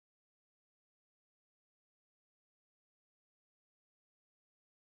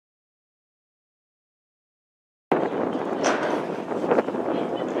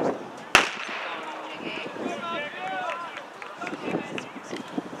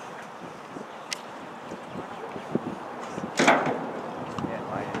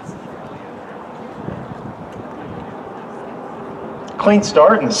clean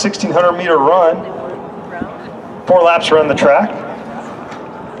start in the 1,600-meter run. 4 laps around the track.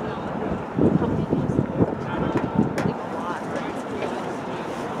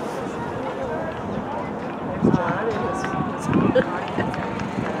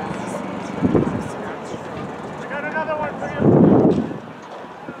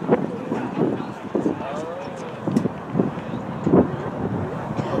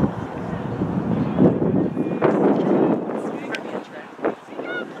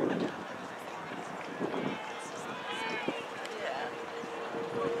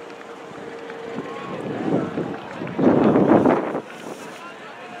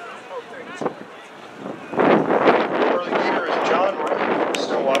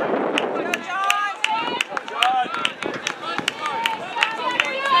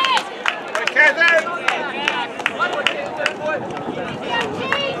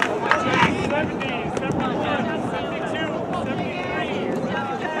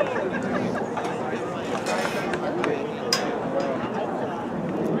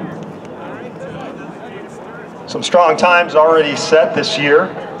 Some strong times already set this year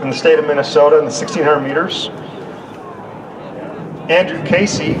in the state of Minnesota in the 1,600 meters. Andrew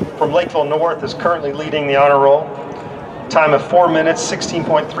Casey from Lakeville North is currently leading the honor roll. Time of 4 minutes,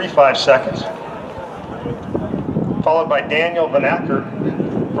 16.35 seconds. Followed by Daniel Van Acker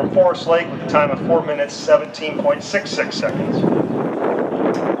from Forest Lake with a time of 4 minutes, 17.66 seconds.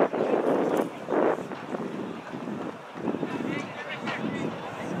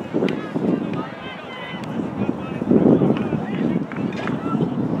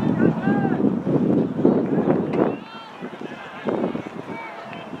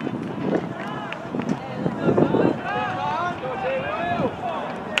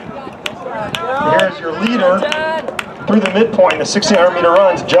 Here's your leader through the midpoint in the 1,600-meter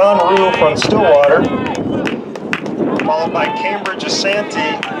runs, John Rue from Stillwater, followed by Cambridge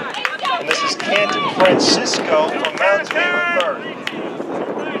Asante, and this is Canton Francisco from Mounds View in third.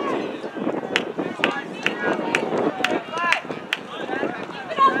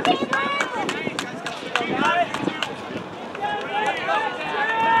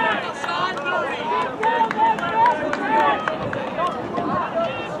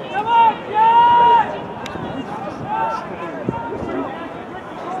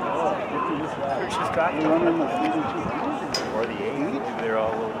 Or the 8, they're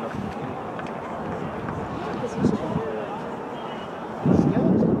all loading up.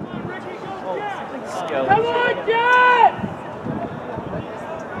 Come on, Jet!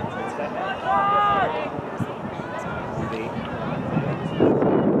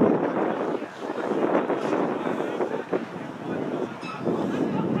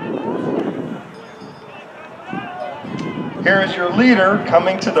 Here is your leader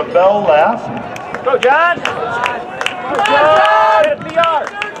coming to the bell lap. Go, John! Go, John!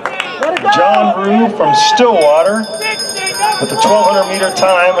 John Rue from Stillwater with a 1,200-meter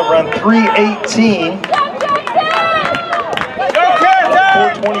time of around 3:18.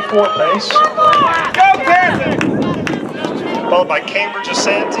 4:24 pace. Followed by Cambridge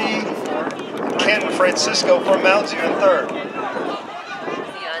Asante, Canton Francisco from Mounds View in third.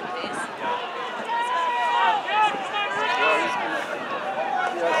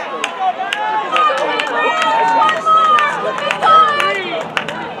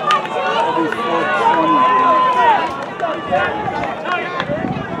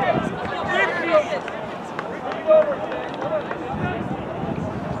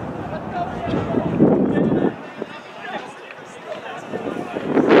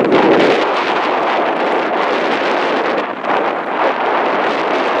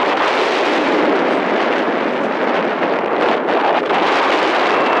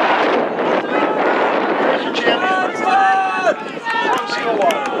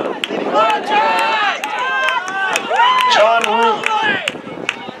 John Rue.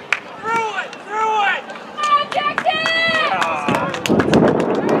 Through it!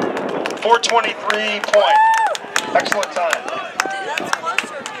 4:23 point. Excellent time.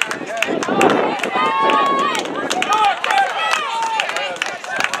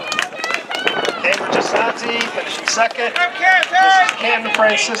 Cambridge Asante finishing second. This is Canton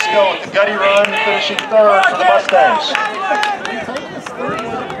Francisco with the gutty run finishing third for the Mustangs.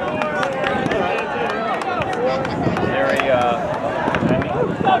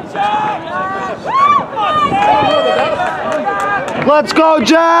 Let's go,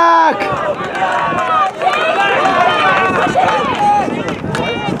 Jack!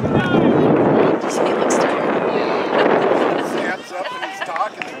 He looks tired. Stands up and he's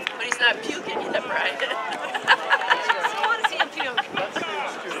talking. But he's not puking yet, Brian. I want to see him puke. I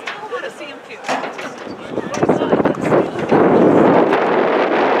want to see him puke.